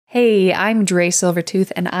Hey, I'm Dre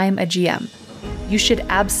Silvertooth, and I'm a GM. You should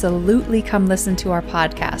absolutely come listen to our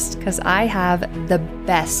podcast, because I have the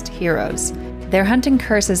best heroes. They're hunting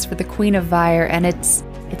curses for the Queen of Vyre, and it's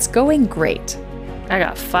going great. I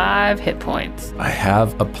got 5 hit points. I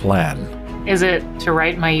have a plan. Is it to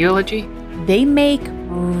write my eulogy? They make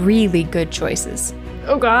really good choices.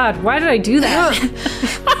 Oh God, why did I do that?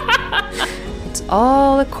 It's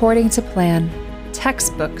all according to plan.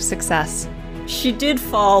 Textbook success. She did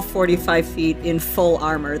fall 45 feet in full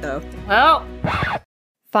armor, though. Well,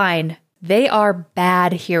 Fine. They are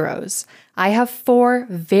bad heroes. I have 4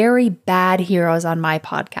 very bad heroes on my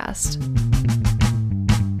podcast.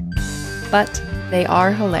 But they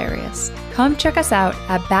are hilarious. Come check us out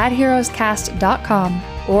at badheroescast.com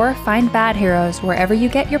or find Bad Heroes wherever you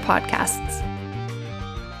get your podcasts.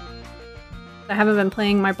 I haven't been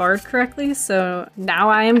playing my bard correctly, so now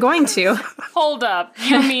I am going to. hold up.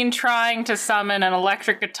 You mean trying to summon an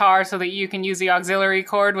electric guitar so that you can use the auxiliary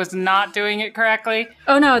cord was not doing it correctly?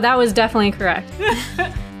 Oh no, that was definitely correct.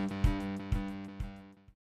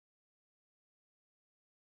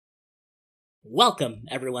 Welcome,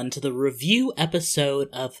 everyone, to the review episode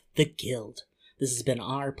of The Guild. This has been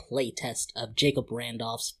our playtest of Jacob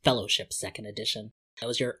Randolph's Fellowship 2nd Edition. I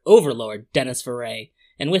was your overlord, Dennis Verray,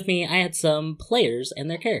 and with me I had some players and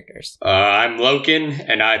their characters. I'm Logan,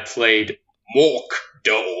 and I played Mork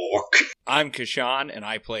Dork. I'm Kashan, and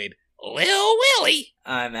I played Lil Willie.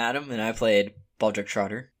 I'm Adam, and I played Baldric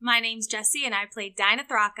Trotter. My name's Jessie, and I played Dinah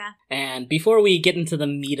Thraka. And before we get into the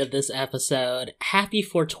meat of this episode, happy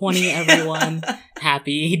 420, everyone.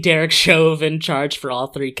 Happy Derek Chauvin charged for all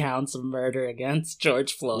 3 counts of murder against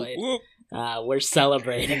George Floyd. We're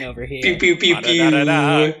celebrating over here. Pew pew pew pew.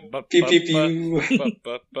 Pew pew pew.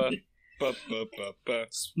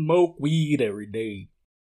 Smoke weed every day.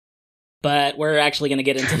 But we're actually going to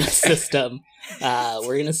get into the system.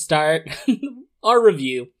 We're going to start our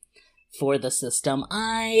review for the system.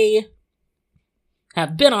 I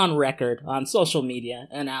have been on record on social media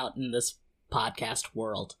and out in this podcast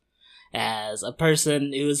world as a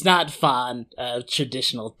person who is not fond of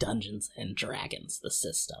traditional Dungeons and Dragons, the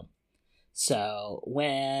system. So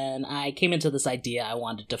when I came into this idea, I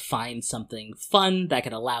wanted to find something fun that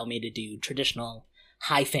could allow me to do traditional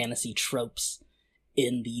high fantasy tropes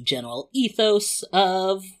in the general ethos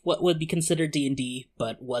of what would be considered D&D,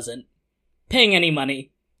 but wasn't paying any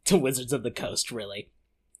money to Wizards of the Coast, really.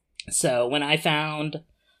 So when I found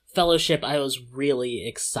Fellowship, I was really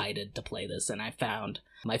excited to play this, and I found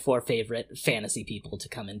my 4 favorite fantasy people to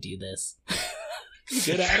come and do this.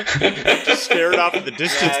 Good at it. Just stared off in the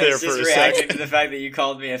distance there for a just reacting second. to the fact that you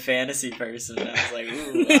called me a fantasy person. I was like,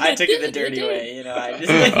 ooh, I took it the dirty way, you know. I just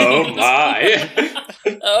Oh my.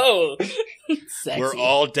 Oh, sexy. We're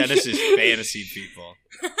all Dennis's fantasy people.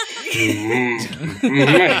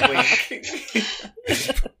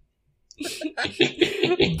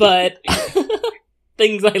 But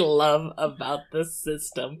things I love about this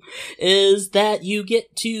system is that you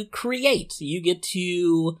get to create. You get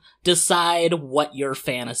to decide what your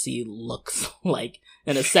fantasy looks like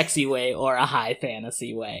in a sexy way or a high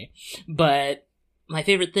fantasy way. But my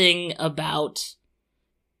favorite thing about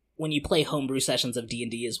when you play homebrew sessions of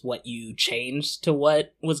D&D is what you change to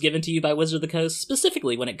what was given to you by Wizard of the Coast,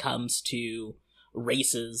 specifically when it comes to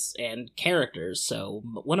races and characters. So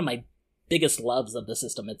one of my biggest loves of the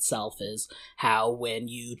system itself is how when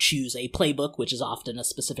you choose a playbook, which is often a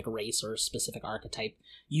specific race or a specific archetype,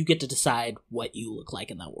 you get to decide what you look like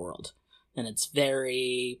in that world. And it's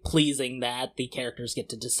very pleasing that the characters get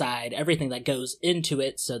to decide everything that goes into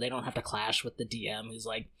it, so they don't have to clash with the DM who's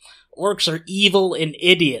like, orcs are evil and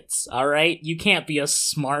idiots, alright? You can't be a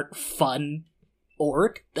smart, fun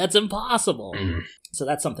orc. That's impossible. So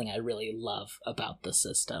that's something I really love about the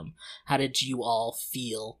system. How did you all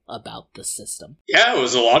feel about the system? Yeah, it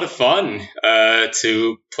was a lot of fun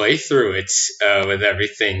to play through it with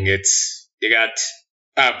everything. You got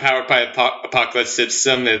Powered by Apocalypse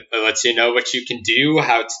system. It lets you know what you can do,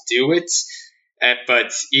 how to do it.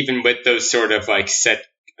 But even with those sort of like set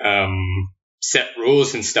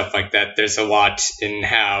rules and stuff like that, there's a lot in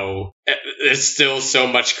how there's still so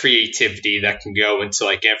much creativity that can go into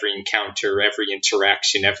like every encounter, every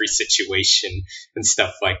interaction, every situation and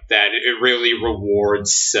stuff like that. It really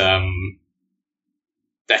rewards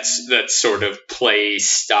that sort of play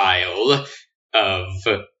style of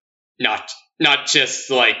not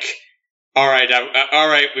just like, all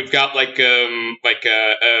right, we've got like a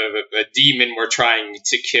demon we're trying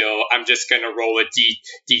to kill. I'm just gonna roll a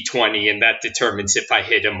d20, and that determines if I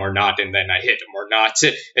hit him or not, and then I hit him or not.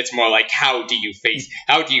 It's more like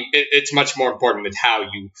it's much more important with how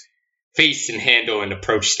you face and handle and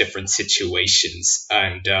approach different situations.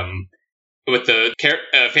 And with the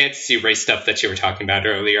fantasy race stuff that you were talking about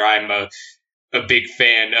earlier, I'm a big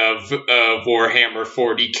fan of Warhammer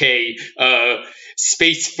 40k,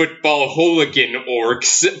 space football hooligan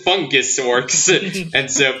orcs, fungus orcs,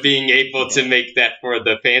 and so being able to make that for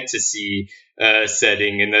the fantasy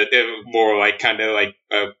setting and the more like kind of like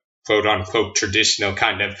a quote unquote traditional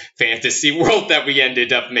kind of fantasy world that we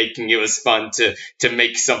ended up making, it was fun to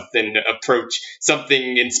make something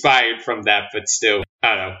inspired from that, but still,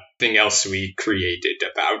 I don't know, something else we created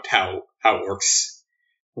about how orcs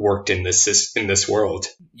worked in this world.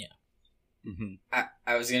 Yeah. Mm-hmm.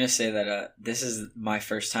 I was gonna say that this is my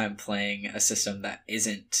first time playing a system that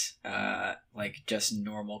isn't like just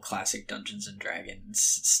normal classic Dungeons and Dragons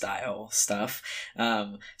style stuff.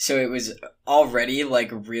 So it was already like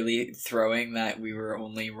really throwing that we were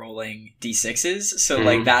only rolling d6s. So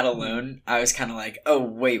like that alone, I was kind of like, oh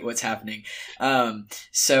wait, what's happening? But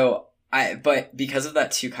because of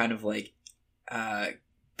that too, kind of like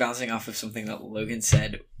bouncing off of something that Logan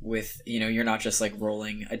said with, you're not just like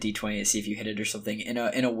rolling a d20 to see if you hit it or something. In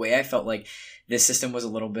a way, I felt like this system was a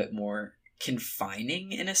little bit more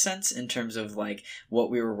confining in a sense in terms of like what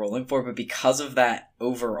we were rolling for, but because of that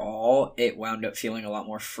overall, it wound up feeling a lot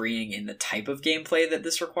more freeing in the type of gameplay that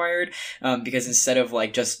this required, because instead of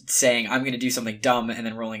like just saying I'm going to do something dumb and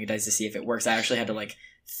then rolling a dice to see if it works, I actually had to like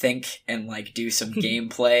think and like do some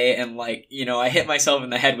gameplay, and like I hit myself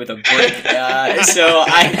in the head with a brick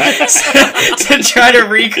to try to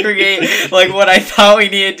recreate like what I thought we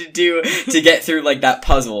needed to do to get through like that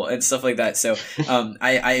puzzle and stuff like that. So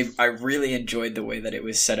I really enjoyed the way that it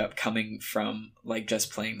was set up, coming from like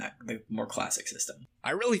just playing the more classic system.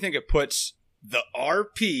 I really think it puts the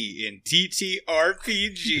RP in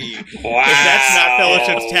TTRPG. Wow. If that's not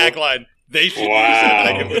Fellowship's tagline, they should use it.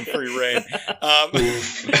 I give them free reign.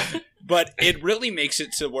 But it really makes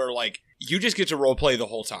it to where, like, you just get to roleplay the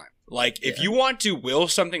whole time. Like, if you want to will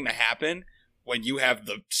something to happen when you have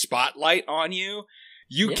the spotlight on you,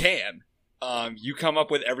 you can. You come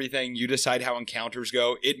up with everything. You decide how encounters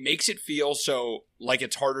go. It makes it feel so like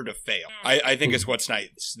it's harder to fail. I think it's what's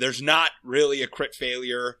nice. There's not really a crit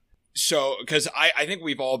failure. So, because I think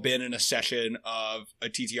we've all been in a session of a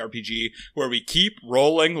TTRPG where we keep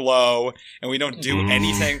rolling low and we don't do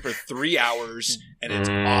anything for 3 hours and it's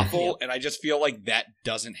awful. And I just feel like that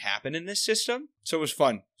doesn't happen in this system. So it was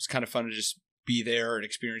fun. It was kind of fun to just be there and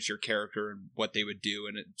experience your character and what they would do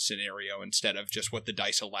in a scenario instead of just what the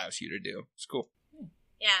dice allows you to do. It's cool.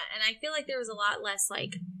 Yeah, and I feel like there was a lot less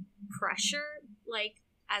like pressure, like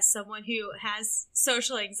as someone who has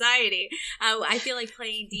social anxiety, I feel like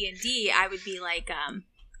playing D&D, I would be like,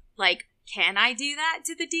 can I do that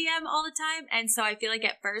to the DM all the time? And so I feel like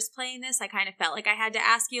at first playing this, I kind of felt like I had to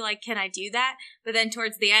ask you, like, can I do that? But then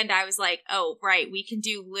towards the end, I was like, oh, right, we can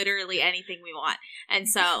do literally anything we want. And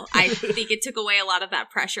so I think it took away a lot of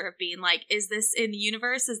that pressure of being like, is this in the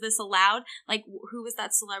universe? Is this allowed? Like, who was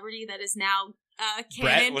that celebrity that is now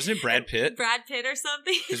canon? Wasn't it Brad Pitt? Brad Pitt or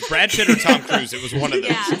something? It was Brad Pitt or Tom Cruise. It was one of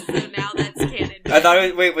those. Yeah, so now that's canon. I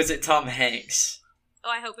thought, was it Tom Hanks? Oh,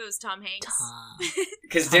 I hope it was Tom Hanks.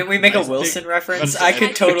 Because didn't we make a Wilson reference? I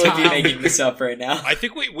could totally be making this up right now. I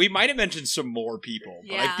think we might have mentioned some more people,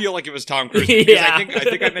 but Yeah. I feel like it was Tom Cruise. Because Yeah. I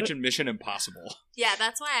think I mentioned Mission Impossible. Yeah,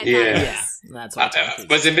 that's why I thought Yeah. it Yeah, was. that's what Tom Cruise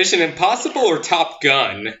Was it Mission Impossible or Top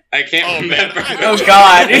Gun? I can't remember. Oh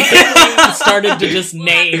God! started to just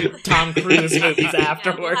name Tom Cruise movies Yeah,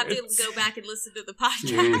 afterwards. we'll have to go back and listen to the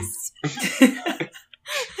podcast.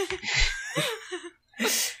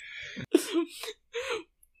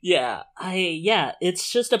 Yeah,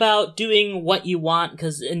 it's just about doing what you want,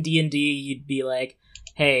 because in D&D you'd be like,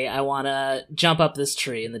 hey, I want to jump up this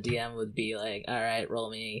tree, and the DM would be like, alright, roll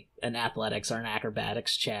me an athletics or an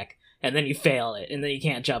acrobatics check, and then you fail it, and then you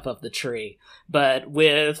can't jump up the tree. But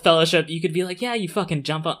with Fellowship, you could be like, yeah, you fucking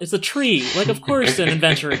jump up, it's a tree, like of course an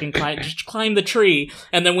adventurer can climb the tree,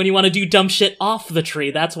 and then when you want to do dumb shit off the tree,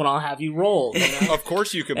 that's when I'll have you roll, you know? Of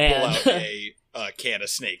course you can pull And- out a can of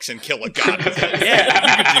snakes and kill a god with it.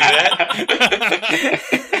 Yeah, you can do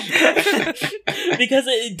that. Because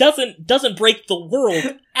it doesn't break the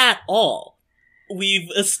world at all. We've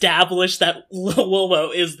established that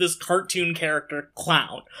Wilbo is this cartoon character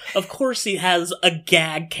clown. Of course he has a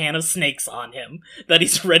gag can of snakes on him that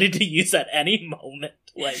he's ready to use at any moment.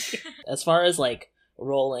 Like, as far as like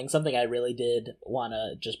rolling, something I really did want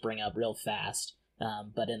to just bring up real fast,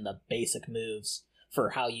 but in the basic moves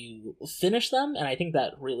for how you finish them, and I think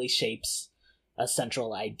that really shapes a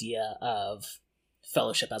central idea of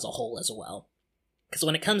Fellowship as a whole as well. Because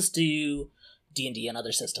when it comes to D&D and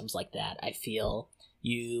other systems like that, I feel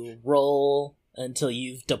you roll until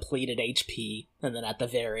you've depleted HP, and then at the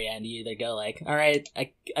very end you either go like, alright,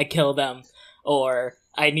 I kill them, or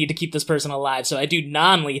I need to keep this person alive, so I do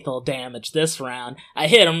non-lethal damage this round. I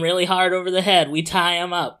hit him really hard over the head, we tie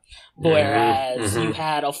him up. Whereas you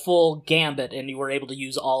had a full gambit and you were able to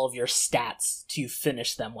use all of your stats to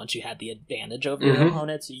finish them once you had the advantage over your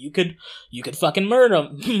opponent. So you could fucking murder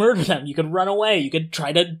them, you could run away, you could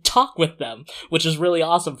try to talk with them, which is really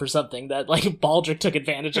awesome for something that like Baldric took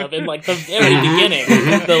advantage of in like the very beginning.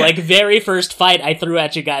 The like very first fight I threw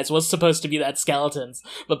at you guys was supposed to be that skeletons,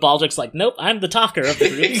 but Baldric's like, nope, I'm the talker of the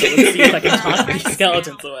group, so let's see if I can talk these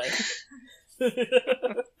skeletons away.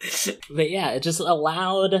 But yeah, it just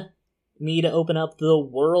allowed me to open up the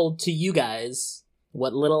world to you guys,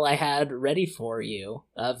 what little I had ready for you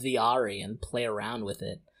of the Ahri, and play around with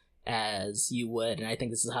it as you would. And I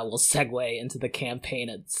think this is how we'll segue into the campaign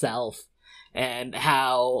itself, and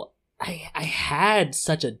how I had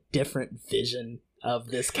such a different vision of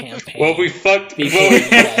this campaign. Well, we fucked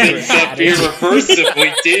this up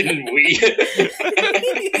irreversibly, didn't we?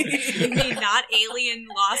 You mean not alien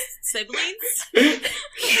lost siblings?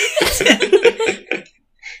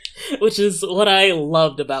 Which is what I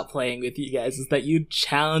loved about playing with you guys, is that you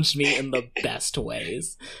challenged me in the best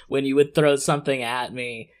ways. When you would throw something at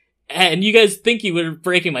me, and you guys think you were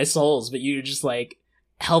breaking my souls, but you were just like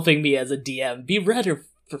helping me as a DM be ready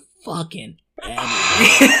for fucking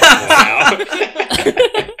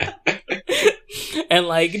and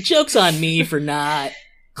like, joke's on me for not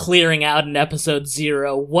clearing out in episode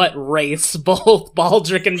 0 what race both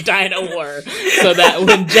Baldric and Dinah were, so that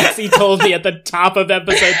when Jesse told me at the top of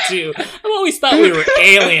episode 2, I've always thought we were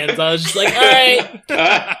aliens. I was just like, alright.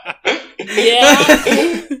 Yeah.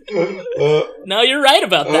 No, you're right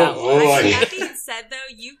about that one. That being said, though,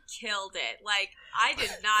 you killed it. Like, I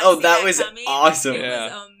did not see that was coming. awesome. It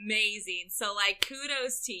was amazing. So, like,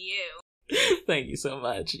 kudos to you. Thank you so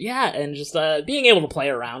much. Yeah, and just being able to play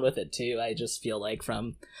around with it too. I just feel like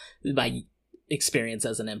from my experience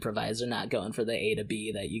as an improviser, not going for the A to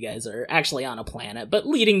B, that you guys are actually on a planet, but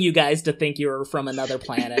leading you guys to think you're from another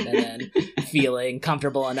planet, and then feeling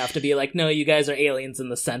comfortable enough to be like, no, you guys are aliens in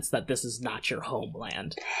the sense that this is not your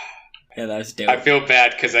homeland. Yeah, that was dope. I feel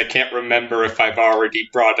bad because I can't remember if I've already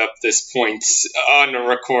brought up this point on a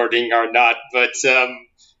recording or not, but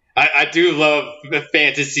I do love the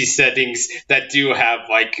fantasy settings that do have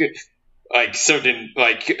like certain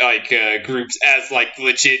groups as like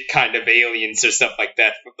legit kind of aliens or stuff like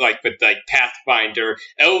that. Like with like Pathfinder,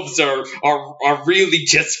 elves are really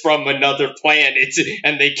just from another planet,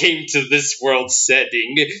 and they came to this world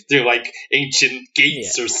setting through like ancient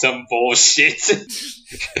gates or some bullshit.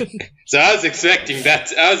 So I was expecting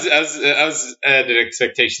that. I was at an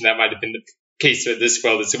expectation that might have been the case for this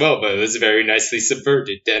world as well, but it was very nicely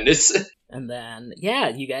subverted, Dennis. And then, yeah,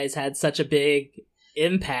 you guys had such a big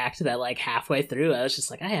impact that like halfway through I was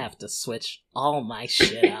just like, I have to switch all my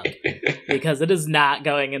shit up because it is not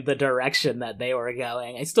going in the direction that they were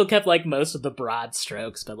going. I still kept like most of the broad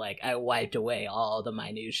strokes, but like I wiped away all the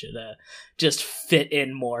minutiae to just fit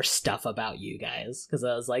in more stuff about you guys, because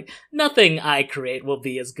I was like, nothing I create will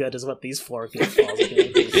be as good as what these 4 goofballs are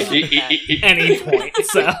going to do at any point.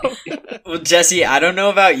 So well, Jesse, I don't know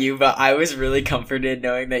about you, but I was really comforted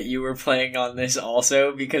knowing that you were playing on this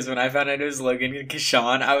also, because when I found out it was Logan and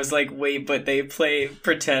Kashan, I was like, wait, but they play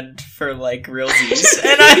pretend for like realsies.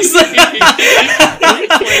 And I was like, they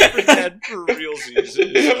play pretend for realsies.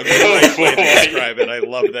 A great way to describe it. I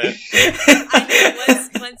love that. I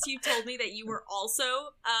know, once you told me that you were also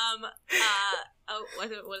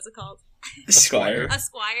what is it called? A squire. A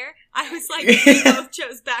squire. I was like, we both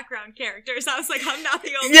chose background characters. I was like, I'm not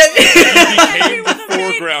the only one. Became the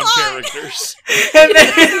foreground characters. And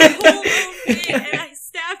I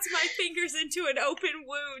stabbed my fingers into an open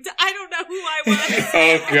wound. I don't know who I was.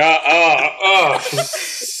 Oh god. Oh.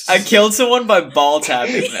 I killed someone by ball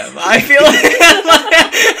tapping them. I feel like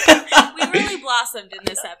we really blossomed in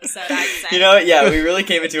this episode, I'd say. You know, yeah, we really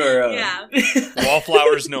came into our own. Yeah.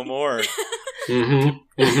 Wallflowers no more.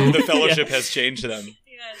 The Fellowship has changed them.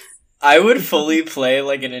 Yes. I would fully play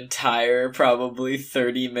like an entire, probably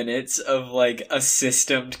 30 minutes of like a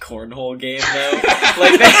systemed cornhole game though.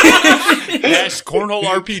 Like that. Yes, cornhole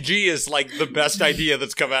RPG is like the best idea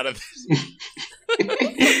that's come out of this.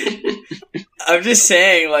 I'm just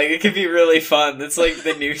saying, like, it could be really fun. That's like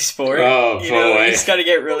the new sport. Oh, you know, boy. you just gotta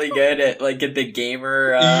get really good at like get the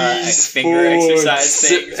gamer finger exercise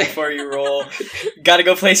things before you roll. Gotta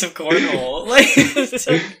go play some cornhole.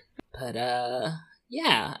 But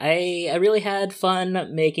yeah, I really had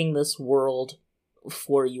fun making this world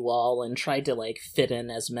for you all, and tried to like fit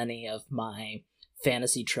in as many of my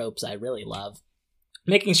fantasy tropes I really love.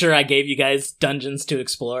 making sure I gave you guys dungeons to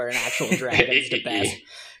explore and actual dragons to best.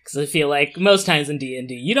 Because I feel like most times in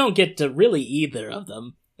D&D, you don't get to really either of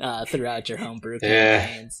them throughout your homebrew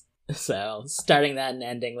campaigns. So, starting that and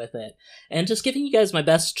ending with it. And just giving you guys my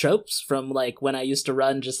best tropes from, like, when I used to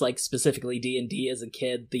run just, like, specifically D&D as a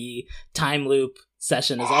kid. The time loop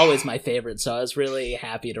session is always my favorite, so I was really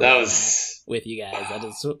happy to run that with you guys. That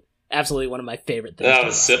is absolutely one of my favorite things. That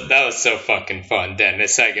was so fucking fun,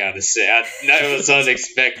 Dennis, I gotta say. That was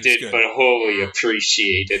unexpected, but wholly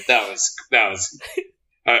appreciated. That was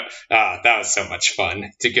so much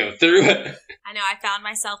fun to go through. I know, I found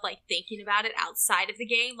myself, like, thinking about it outside of the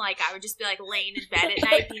game. Like, I would just be, like, laying in bed at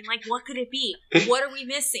night being like, what could it be? What are we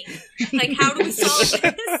missing? Like, how do we solve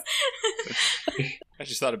this? I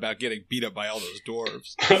just thought about getting beat up by all those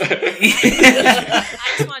dwarves. I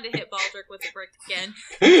just wanted to hit Baldric with a brick again.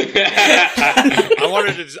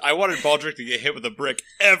 I wanted Baldric to get hit with a brick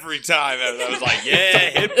every time. And I was like, yeah,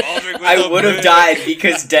 hit Baldric with a brick. I would have died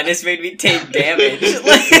because Dennis made me take damage.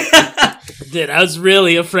 Dude, I was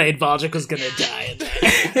really afraid Baldric was gonna die in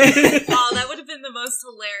that. Oh, that would have been the most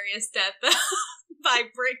hilarious death, though. By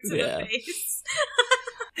bricks in the face.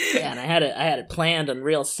 Yeah, and I had it planned and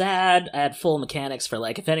real sad. I had full mechanics for,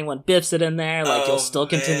 like, if anyone biffs it in there, like, you'll still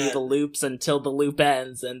continue the loops until the loop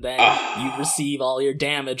ends, and then you receive all your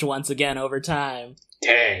damage once again over time.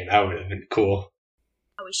 Dang, that would have been cool.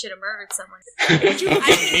 Oh, we should have murdered someone. What you look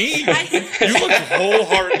at me? You look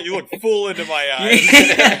wholehearted. You look full into my eyes.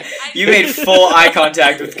 You made full eye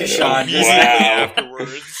contact with Kashan.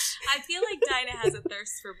 Afterwards. I feel like Dinah has a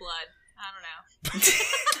thirst for blood. I don't know.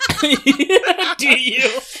 Do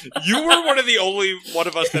you? You were one of the only one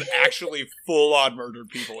of us that actually full on murdered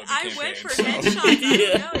people in the campaign. I went for headshots. I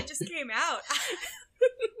don't know. It just came out.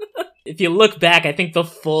 If you look back, I think the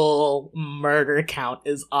full murder count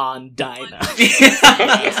is on Dinah.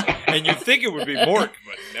 And you'd think it would be Mork,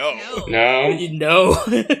 but No.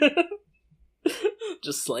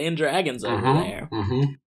 Just slaying dragons over there.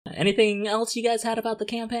 Mm-hmm. Anything else you guys had about the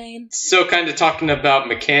campaign? So, kind of talking about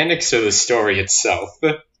mechanics or the story itself?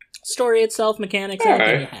 Story itself, mechanics,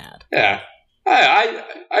 everything you had. Yeah.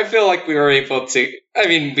 I feel like we were able to. I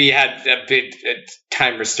mean, we had a bit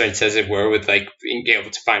time restraints, as it were, with, like, being able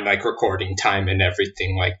to find, like, recording time and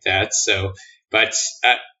everything like that. So, but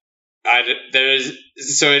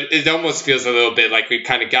it almost feels a little bit like we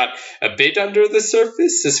kind of got a bit under the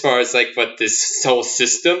surface as far as, like, what this whole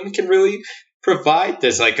system can really provide.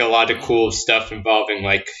 There's, like, a lot of cool stuff involving,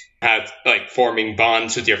 like, forming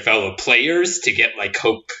bonds with your fellow players to get, like,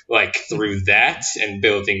 hope, like, through that and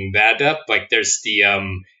building that up. Like, there's the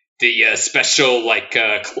special, like,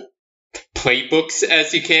 playbooks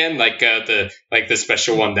as you can, like, the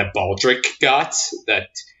special one that Baldric got. That,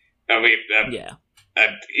 I mean,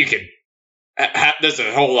 you can. There's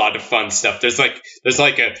a whole lot of fun stuff. There's like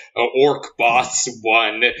a orc boss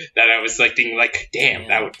one that I was like thinking, like, damn,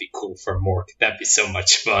 that would be cool for Mork. That'd be so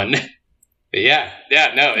much fun.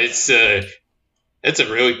 But no, it's a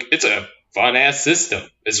fun ass system.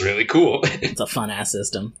 It's really cool. It's a fun ass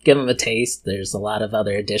system. Give them a taste. There's a lot of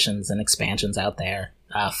other additions and expansions out there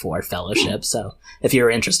for Fellowship. So if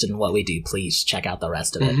you're interested in what we do, please check out the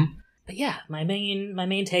rest of it. But yeah, my main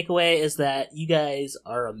takeaway is that you guys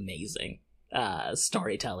are amazing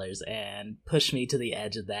storytellers and push me to the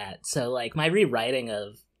edge of that. So, like, my rewriting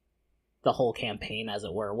of the whole campaign, as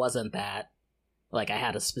it were, wasn't that, like, I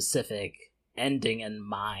had a specific ending in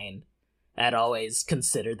mind. I'd always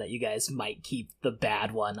considered that you guys might keep the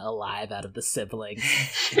bad one alive out of the siblings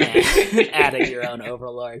and adding your own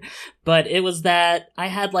overlord. But it was that I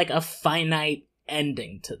had, like, a finite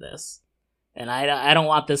ending to this. And I don't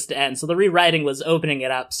want this to end. So the rewriting was opening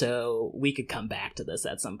it up so we could come back to this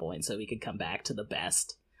at some point. So we could come back to the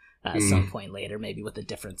best at some point later, maybe with a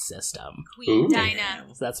different system. Queen Dinah.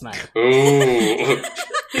 So that's my... Ooh.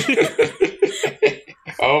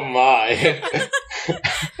 Oh my.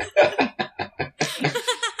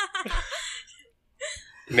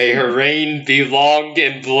 May her reign be long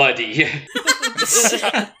and bloody.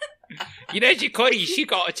 You know, she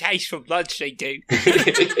got a taste for blood, she do.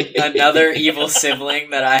 Another evil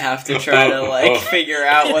sibling that I have to try to figure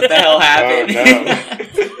out what the hell happened. Oh,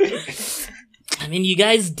 no. I mean, you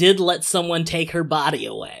guys did let someone take her body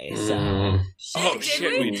away, so... Oh,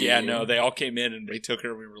 shit. They all came in and they took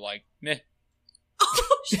her and we were like, meh.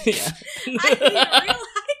 Oh, shit. Yeah. I didn't realize.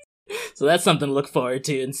 So that's something to look forward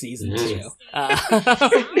to in season 2.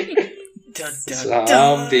 Dun, dun, dun.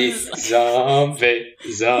 Zombie.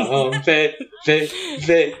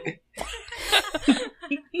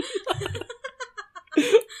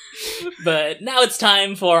 But now it's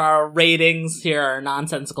time for our ratings. Here are our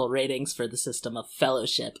nonsensical ratings for the system of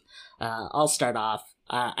Fellowship. I'll start off.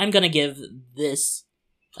 I'm gonna give this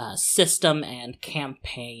system and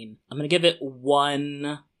campaign, I'm gonna give it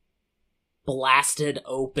 1 blasted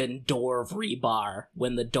open door of rebar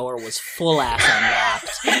when the door was full ass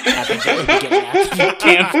unlocked at the very beginning of the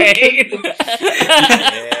campaign.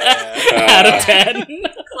 Out of 10.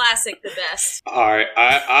 Classic, the best. All right,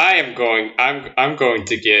 I'm going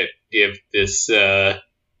to give this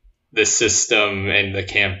the system and the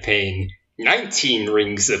campaign 19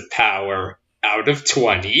 rings of power out of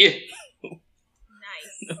 20.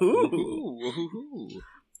 Nice. Ooh.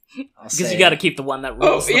 Because you got to keep the one that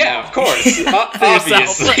rules. Oh yeah, of course.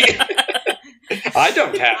 Obviously. I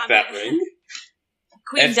don't have that ring.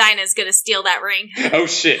 Queen Dinah's gonna steal that ring. Oh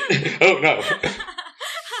shit! Oh no!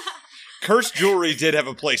 Cursed jewelry did have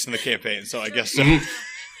a place in the campaign, so I guess so.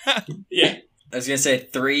 Yeah. I was gonna say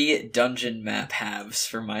 3 dungeon map halves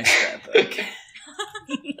for my scrapbook.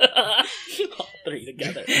 All 3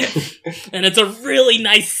 together. And it's a really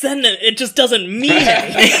nice sentence. It just doesn't mean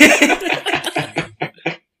anything.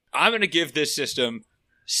 I'm going to give this system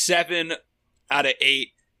 7 out of 8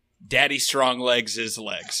 Daddy Strong Legs'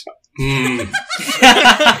 legs. You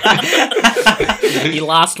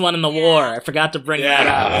lost one in the war. I forgot to bring that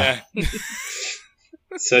up. Yeah.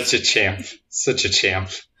 Such a champ. Such a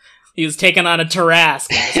champ. He was taking on a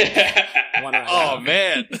Tarrasque. Oh,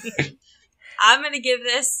 man. I'm gonna give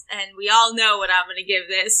this, and we all know what I'm gonna give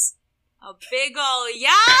this, a big ol'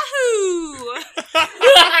 Yahoo!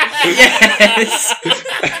 Yes!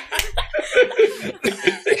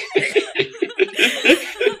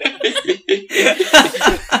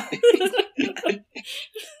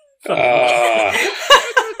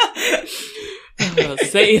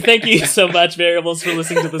 Thank you so much, Variables, for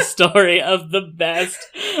listening to the story of the best.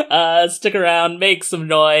 Stick around, make some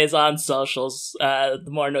noise on socials. The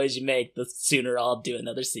more noise you make, the sooner I'll do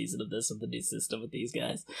another season of this with the new system with these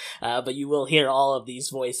guys. But you will hear all of these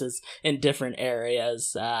voices in different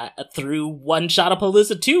areas through One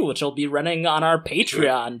Shotapalooza 2, which will be running on our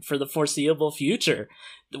Patreon for the foreseeable future.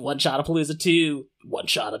 One Shotapalooza 2, One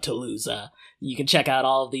Shotapalooza. You can check out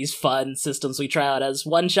all of these fun systems we try out as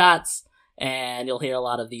one-shots, and you'll hear a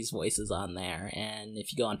lot of these voices on there. And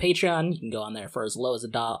if you go on Patreon, you can go on there for as low as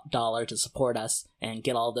 $1 to support us and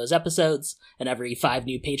get all of those episodes. And every 5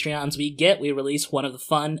 new Patreons we get, we release one of the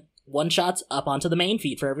fun one-shots up onto the main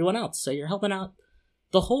feed for everyone else. So you're helping out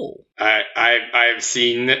the whole. I've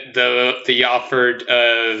seen the offered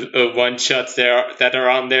one shots that are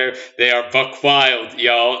on there. They are buck wild,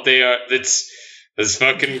 y'all. It's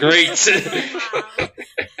fucking great.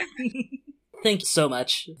 Thank you so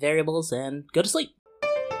much, Variables, and go to sleep.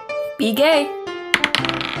 Be gay.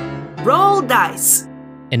 Roll dice.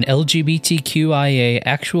 An LGBTQIA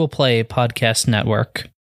actual play podcast network.